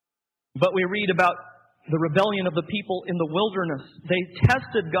 But we read about the rebellion of the people in the wilderness. They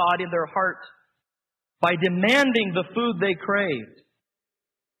tested God in their heart by demanding the food they craved.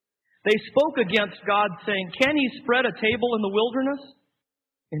 They spoke against God, saying, "Can He spread a table in the wilderness?"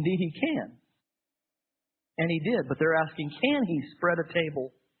 Indeed, He can. And He did, but they're asking, can He spread a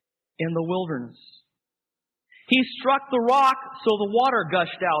table in the wilderness? He struck the rock so the water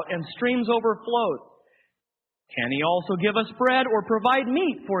gushed out and streams overflowed. Can He also give us bread or provide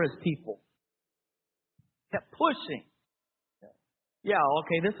meat for His people? Kept pushing. Yeah,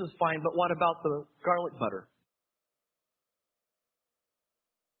 okay, this is fine, but what about the garlic butter?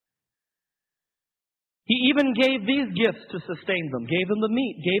 He even gave these gifts to sustain them. Gave them the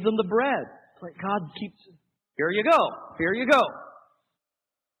meat, gave them the bread. It's like God keeps, here you go, here you go.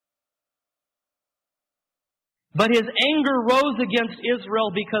 But His anger rose against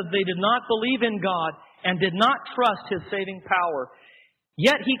Israel because they did not believe in God and did not trust His saving power.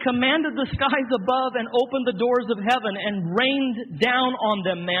 Yet He commanded the skies above and opened the doors of heaven and rained down on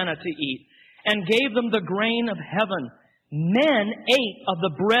them manna to eat and gave them the grain of heaven. Men ate of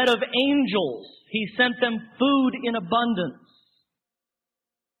the bread of angels. He sent them food in abundance.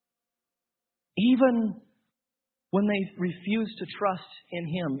 Even when they refused to trust in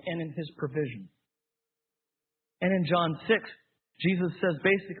Him and in His provision. And in John 6, Jesus says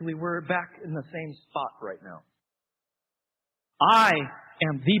basically we're back in the same spot right now. I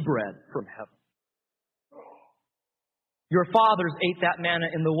am the bread from heaven. Your fathers ate that manna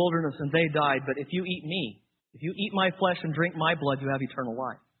in the wilderness and they died, but if you eat me, if you eat my flesh and drink my blood, you have eternal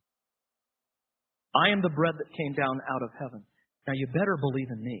life. I am the bread that came down out of heaven. Now you better believe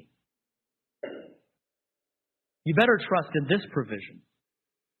in me. You better trust in this provision.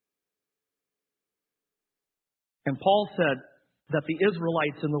 And Paul said that the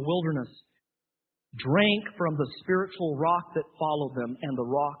Israelites in the wilderness drank from the spiritual rock that followed them, and the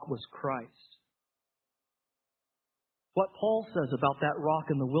rock was Christ. What Paul says about that rock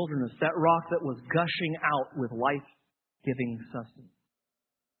in the wilderness, that rock that was gushing out with life-giving sustenance.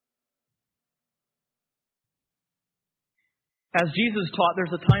 As Jesus taught,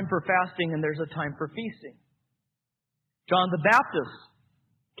 there's a time for fasting and there's a time for feasting. John the Baptist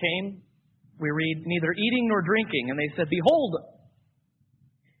came, we read, neither eating nor drinking. And they said, behold,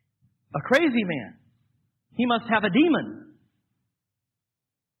 a crazy man. He must have a demon.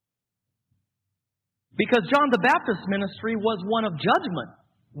 Because John the Baptist's ministry was one of judgment,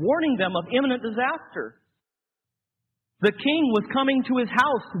 warning them of imminent disaster. The king was coming to his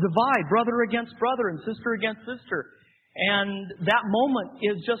house to divide brother against brother and sister against sister. And that moment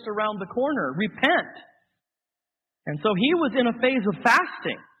is just around the corner. Repent. And so he was in a phase of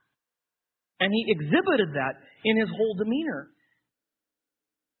fasting. And he exhibited that in his whole demeanor.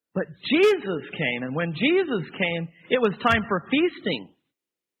 But Jesus came, and when Jesus came, it was time for feasting,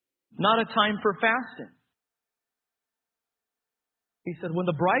 not a time for fasting. He said, when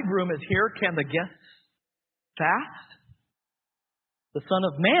the bridegroom is here, can the guests fast? The Son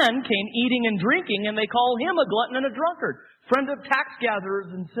of Man came eating and drinking, and they call him a glutton and a drunkard, friend of tax gatherers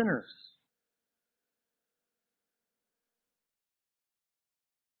and sinners.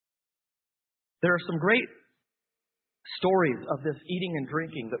 There are some great stories of this eating and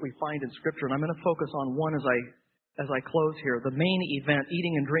drinking that we find in Scripture, and I'm going to focus on one as I close here. The main event,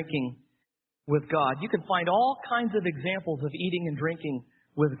 eating and drinking with God. You can find all kinds of examples of eating and drinking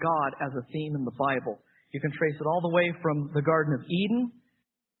with God as a theme in the Bible. You can trace it all the way from the Garden of Eden,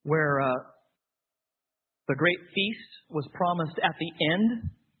 where the great feast was promised at the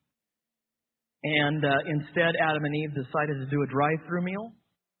end, and instead Adam and Eve decided to do a drive-through meal,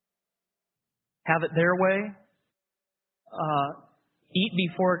 have it their way,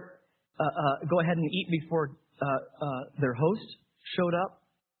 go ahead and eat before their host showed up.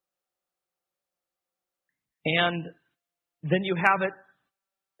 And then you have it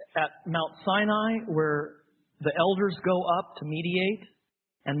at Mount Sinai, where the elders go up to mediate,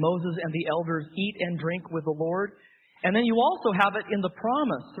 and Moses and the elders eat and drink with the Lord. And then you also have it in the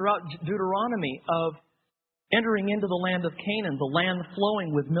promise throughout Deuteronomy of entering into the land of Canaan, the land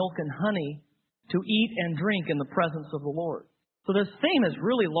flowing with milk and honey, to eat and drink in the presence of the Lord. So this theme is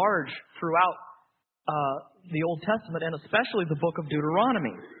really large throughout the Old Testament, and especially the book of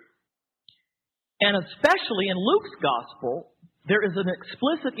Deuteronomy. And especially in Luke's Gospel, there is an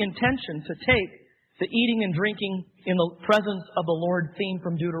explicit intention to take the eating and drinking in the presence of the Lord theme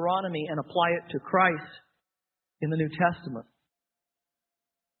from Deuteronomy and apply it to Christ in the New Testament.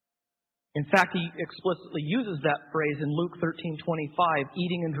 In fact, he explicitly uses that phrase in Luke 13:25,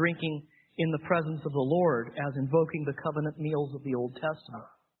 eating and drinking in the presence of the Lord, as invoking the covenant meals of the Old Testament.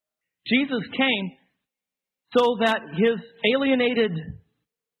 Jesus came so that his alienated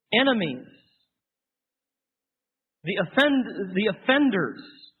enemies, the offenders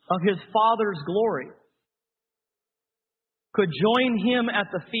of his Father's glory, could join him at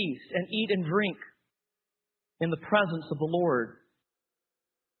the feast and eat and drink in the presence of the Lord.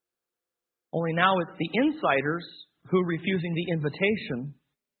 Only now it's the insiders who, refusing the invitation,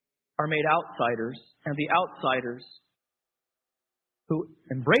 are made outsiders, and the outsiders who,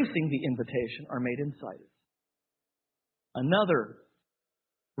 embracing the invitation, are made insiders. Another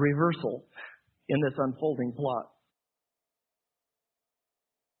reversal in this unfolding plot.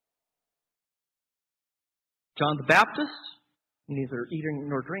 John the Baptist, neither eating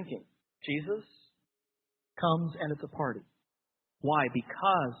nor drinking. Jesus comes and it's a party. Why?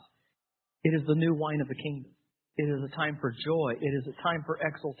 Because it is the new wine of the kingdom. It is a time for joy. It is a time for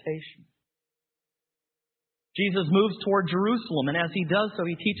exaltation. Jesus moves toward Jerusalem, and as he does so,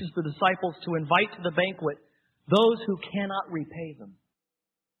 he teaches the disciples to invite to the banquet those who cannot repay them.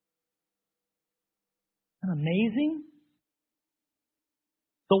 Isn't that amazing?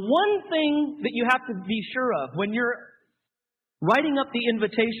 The one thing that you have to be sure of when you're writing up the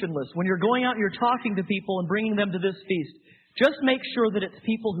invitation list, when you're going out and you're talking to people and bringing them to this feast, just make sure that it's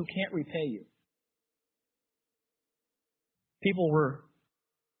people who can't repay you. People were,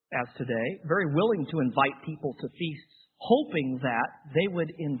 as today, very willing to invite people to feasts, hoping that they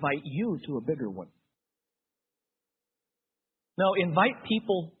would invite you to a bigger one. No, invite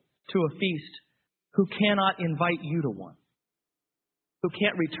people to a feast who cannot invite you to one, who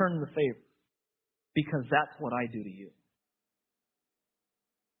can't return the favor, because that's what I do to you.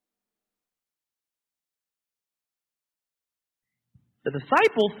 The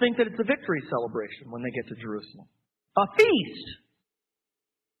disciples think that it's a victory celebration when they get to Jerusalem. A feast.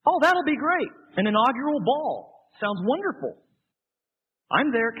 Oh, that'll be great. An inaugural ball. Sounds wonderful.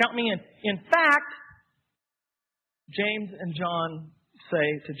 I'm there. Count me in. In fact, James and John say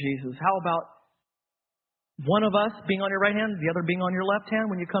to Jesus, how about one of us being on your right hand, the other being on your left hand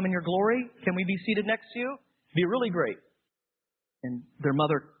when you come in your glory? Can we be seated next to you? It'd be really great. And their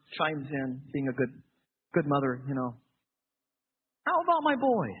mother chimes in, being a good mother, How about my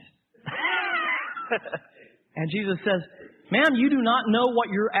boys? And Jesus says, ma'am, you do not know what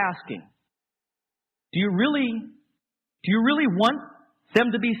you're asking. Do you really want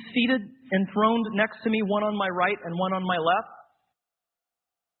them to be seated, enthroned next to me, one on my right and one on my left?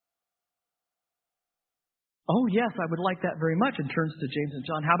 Oh, yes, I would like that very much. And turns to James and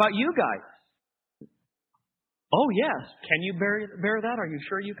John. How about you guys? Oh, yes. Can you bear that? Are you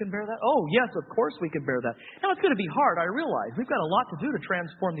sure you can bear that? Oh, yes, of course we can bear that. Now, it's going to be hard, I realize. We've got a lot to do to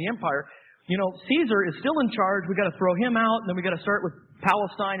transform the empire. You know, Caesar is still in charge. We've got to throw him out, and then we've got to start with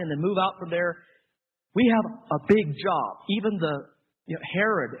Palestine and then move out from there. We have a big job. Even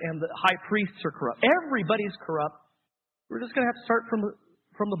Herod and the high priests are corrupt. Everybody's corrupt. We're just going to have to start from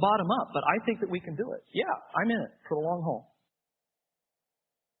the bottom up. But I think that we can do it. Yeah, I'm in it for the long haul.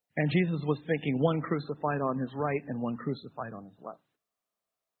 And Jesus was thinking, one crucified on his right and one crucified on his left.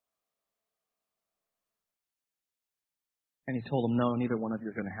 And he told them, no, neither one of you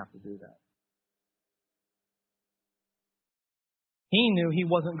are going to have to do that. He knew he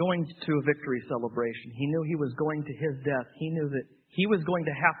wasn't going to a victory celebration. He knew he was going to his death. He knew that he was going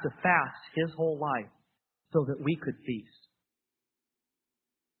to have to fast his whole life so that we could feast.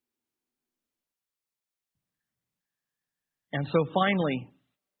 And so finally,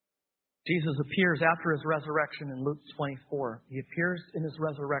 Jesus appears after his resurrection in Luke 24. He appears in his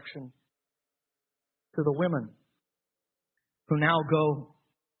resurrection to the women who now go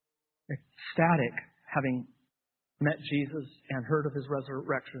ecstatic, having met Jesus and heard of his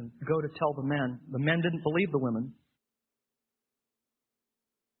resurrection, go to tell the men. The men didn't believe the women.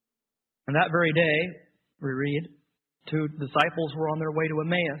 And that very day, we read, 2 disciples were on their way to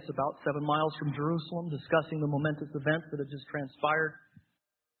Emmaus, about 7 miles from Jerusalem, discussing the momentous events that had just transpired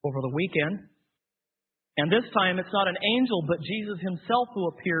over the weekend. And this time it's not an angel, but Jesus himself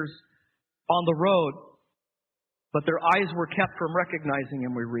who appears on the road. But their eyes were kept from recognizing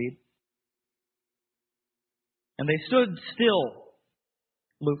him, we read. And they stood still,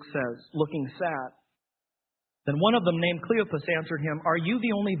 Luke says, looking sad. Then one of them, named Cleopas, answered him, are you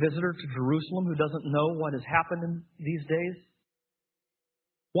the only visitor to Jerusalem who doesn't know what has happened in these days?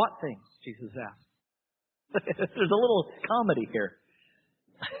 What things? Jesus asked. There's a little comedy here.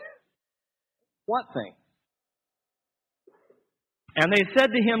 What thing? And they said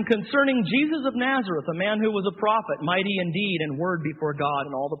to him, concerning Jesus of Nazareth, a man who was a prophet, mighty in deed and word before God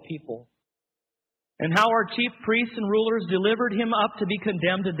and all the people, and how our chief priests and rulers delivered him up to be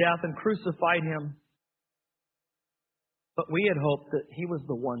condemned to death and crucified him. But we had hoped that he was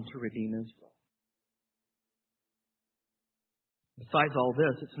the one to redeem Israel. Besides all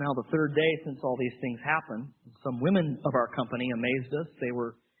this, it's now the 3rd day since all these things happened. Some women of our company amazed us. They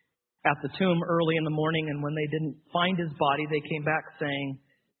were at the tomb early in the morning, and when they didn't find his body, they came back saying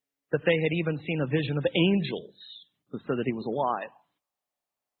that they had even seen a vision of angels who said that he was alive.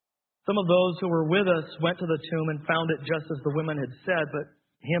 Some of those who were with us went to the tomb and found it just as the women had said, but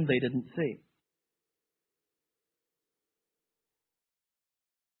him they didn't see.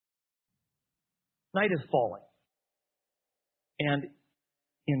 Night is falling. And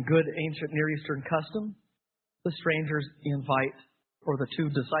in good ancient Near Eastern custom, the strangers invite, or the 2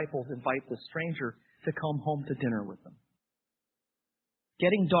 disciples invite the stranger to come home to dinner with them.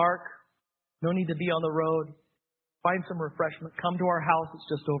 Getting dark, no need to be on the road. Find some refreshment. Come to our house, it's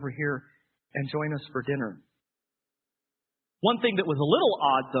just over here, and join us for dinner. One thing that was a little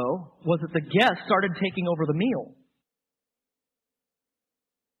odd, though, was that the guests started taking over the meal.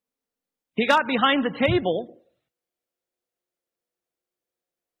 He got behind the table,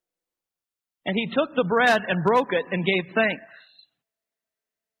 and he took the bread and broke it and gave thanks.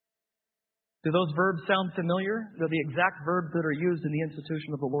 Do those verbs sound familiar? They're the exact verbs that are used in the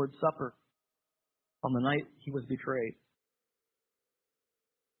institution of the Lord's Supper on the night he was betrayed.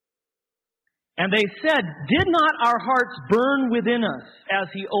 And they said, did not our hearts burn within us as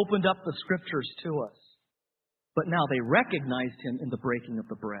he opened up the Scriptures to us? But now they recognized him in the breaking of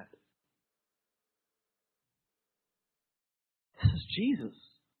the bread. This is Jesus.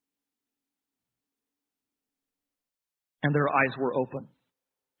 And their eyes were open.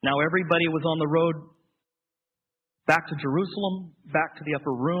 Now everybody was on the road back to Jerusalem, back to the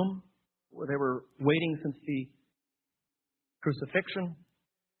upper room, where they were waiting since the crucifixion.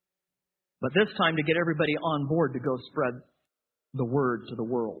 But this time to get everybody on board to go spread the word to the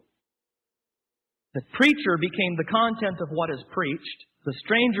world. The preacher became the content of what is preached. The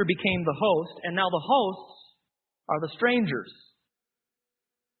stranger became the host. And now the hosts are the strangers.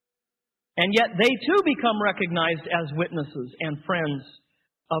 And yet they too become recognized as witnesses and friends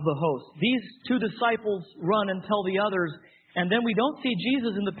of the host. These 2 disciples run and tell the others, And then we don't see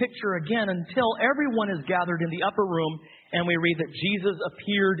Jesus in the picture again until everyone is gathered in the upper room, and we read that Jesus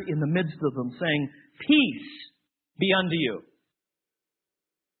appeared in the midst of them, saying, "Peace be unto you."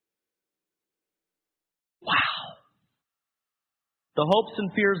 Wow. The hopes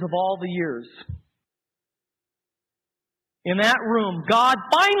and fears of all the years. In that room, God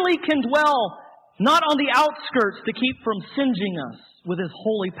finally can dwell not on the outskirts to keep from singeing us with His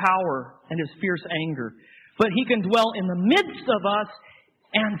holy power and His fierce anger, but He can dwell in the midst of us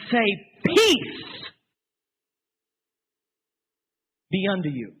and say, "Peace be unto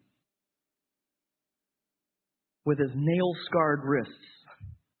you," with His nail-scarred wrists.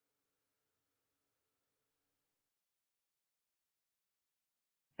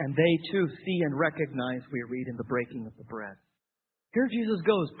 And they too see and recognize, we read in the breaking of the bread. Here Jesus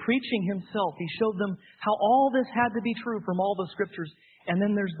goes, preaching Himself. He showed them how all this had to be true from all the Scriptures. And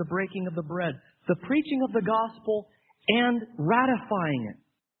then there's the breaking of the bread, the preaching of the gospel, and ratifying it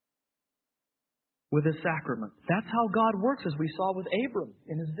with His sacrament. That's how God works, as we saw with Abram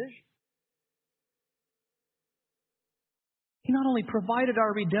in his vision. He not only provided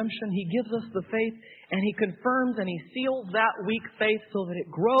our redemption, He gives us the faith, and He confirms and He seals that weak faith so that it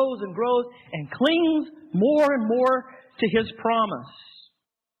grows and grows and clings more and more to His promise.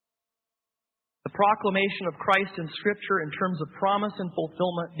 The proclamation of Christ in Scripture in terms of promise and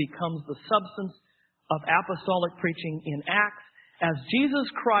fulfillment becomes the substance of apostolic preaching in Acts, as Jesus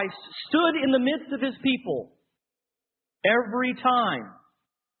Christ stood in the midst of His people every time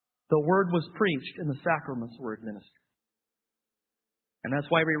the Word was preached and the sacraments were administered. And that's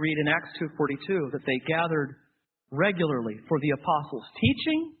why we read in Acts 2:42 that they gathered regularly for the apostles'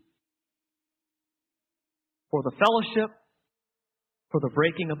 teaching, for the fellowship, for the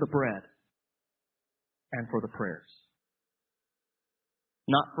breaking of the bread, and for the prayers.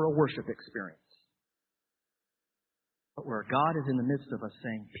 Not for a worship experience, but where God is in the midst of us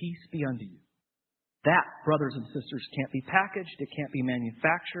saying, "Peace be unto you." That, brothers and sisters, can't be packaged, it can't be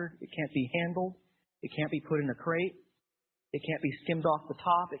manufactured, it can't be handled, it can't be put in a crate. It can't be skimmed off the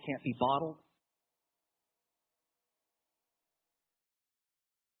top. It can't be bottled.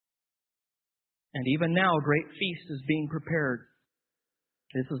 And even now, a great feast is being prepared.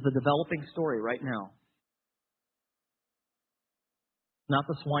 This is the developing story right now. Not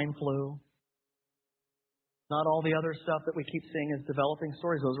the swine flu. Not all the other stuff that we keep saying is developing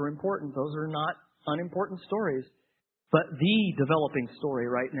stories. Those are important. Those are not unimportant stories. But the developing story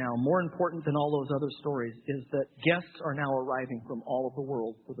right now, more important than all those other stories, is that guests are now arriving from all over the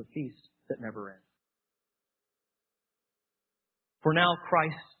world for the feast that never ends. For now,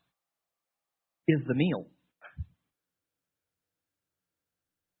 Christ is the meal.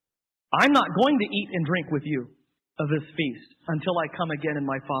 I'm not going to eat and drink with you of this feast until I come again in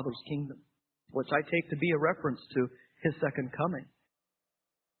my Father's kingdom, which I take to be a reference to His second coming.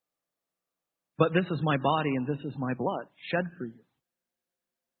 But this is my body and this is my blood, shed for you.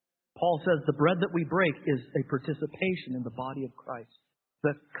 Paul says the bread that we break is a participation in the body of Christ.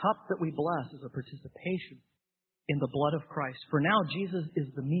 The cup that we bless is a participation in the blood of Christ. For now, Jesus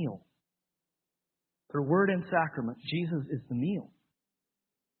is the meal. Through word and sacrament, Jesus is the meal.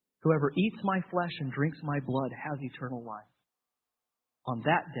 Whoever eats my flesh and drinks my blood has eternal life. On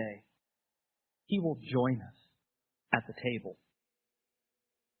that day, he will join us at the table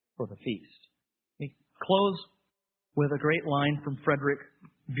for the feast. We close with a great line from Frederick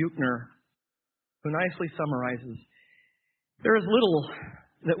Buechner, who nicely summarizes, "There is little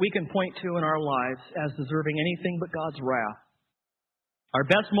that we can point to in our lives as deserving anything but God's wrath. Our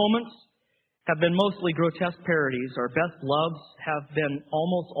best moments have been mostly grotesque parodies. Our best loves have been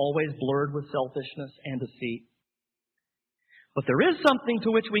almost always blurred with selfishness and deceit. But there is something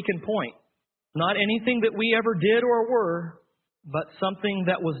to which we can point. Not anything that we ever did or were, but something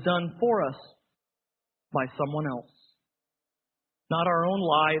that was done for us by someone else. Not our own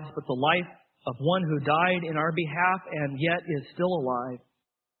lives, but the life of one who died in our behalf and yet is still alive.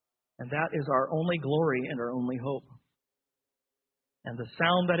 And that is our only glory and our only hope. And the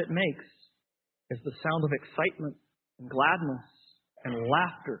sound that it makes is the sound of excitement and gladness and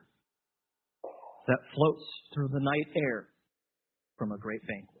laughter that floats through the night air from a great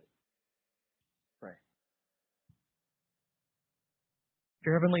banquet." Pray.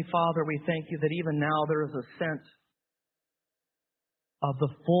 Dear Heavenly Father, we thank You that even now there is a sense of the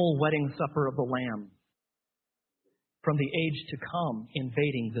full wedding supper of the Lamb from the age to come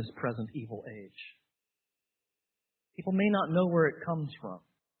invading this present evil age. People may not know where it comes from.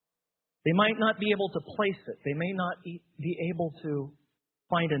 They might not be able to place it. They may not be able to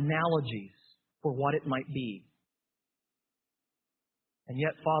find analogies for what it might be. And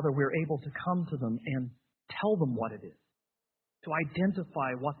yet, Father, we're able to come to them and tell them what it is. to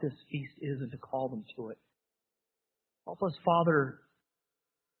identify what this feast is and to call them to it. Help us, Father,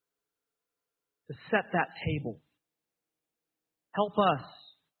 to set that table. Help us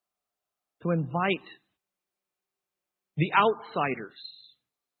to invite the outsiders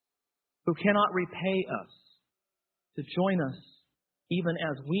who cannot repay us to join us even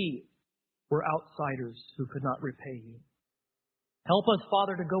as we were outsiders who could not repay you. Help us,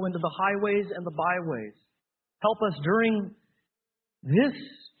 Father, to go into the highways and the byways. Help us during this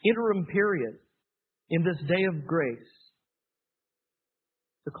interim period in this day of grace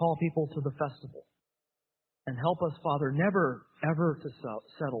to call people to the festival. And help us, Father, never, ever to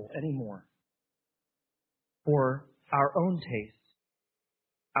settle anymore for our own tastes,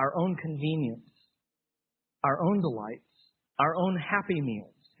 our own convenience, our own delights, our own happy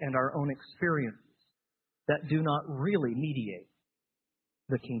meals, and our own experiences that do not really mediate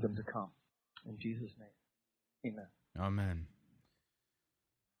the kingdom to come. In Jesus' name, amen. Amen.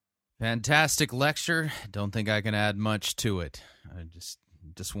 Fantastic lecture. Don't think I can add much to it.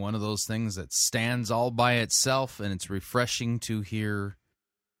 Just one of those things that stands all by itself, and it's refreshing to hear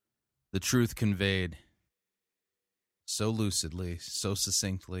the truth conveyed so lucidly, so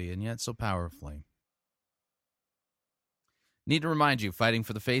succinctly, and yet so powerfully. Need to remind you, Fighting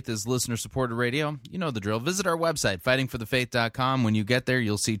for the Faith is listener-supported radio. You know the drill. Visit our website, fightingforthefaith.com. When you get there,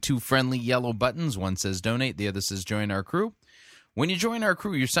 you'll see two friendly yellow buttons. One says donate, the other says join our crew. When you join our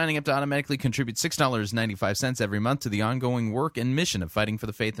crew, you're signing up to automatically contribute $6.95 every month to the ongoing work and mission of Fighting for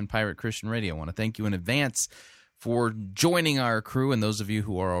the Faith and Pirate Christian Radio. I want to thank you in advance for joining our crew, and those of you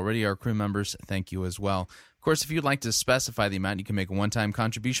who are already our crew members, thank you as well. Of course, if you'd like to specify the amount, you can make a one-time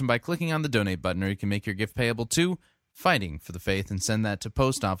contribution by clicking on the donate button, or you can make your gift payable to Fighting for the Faith and send that to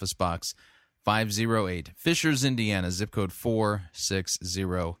Post Office Box 508, Fishers, Indiana, zip code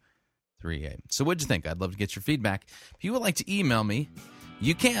 46038. So what'd you think? I'd love to get your feedback. If you would like to email me,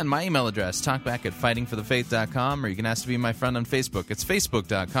 you can. My email address, talkback@fightingforthefaith.com, or you can ask to be my friend on Facebook. It's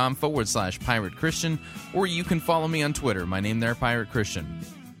facebook.com/Pirate Christian, or you can follow me on Twitter. My name there, Pirate Christian.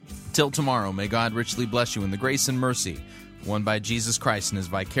 Till tomorrow, may God richly bless you in the grace and mercy won by Jesus Christ and his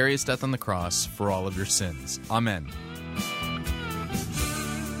vicarious death on the cross for all of your sins. Amen.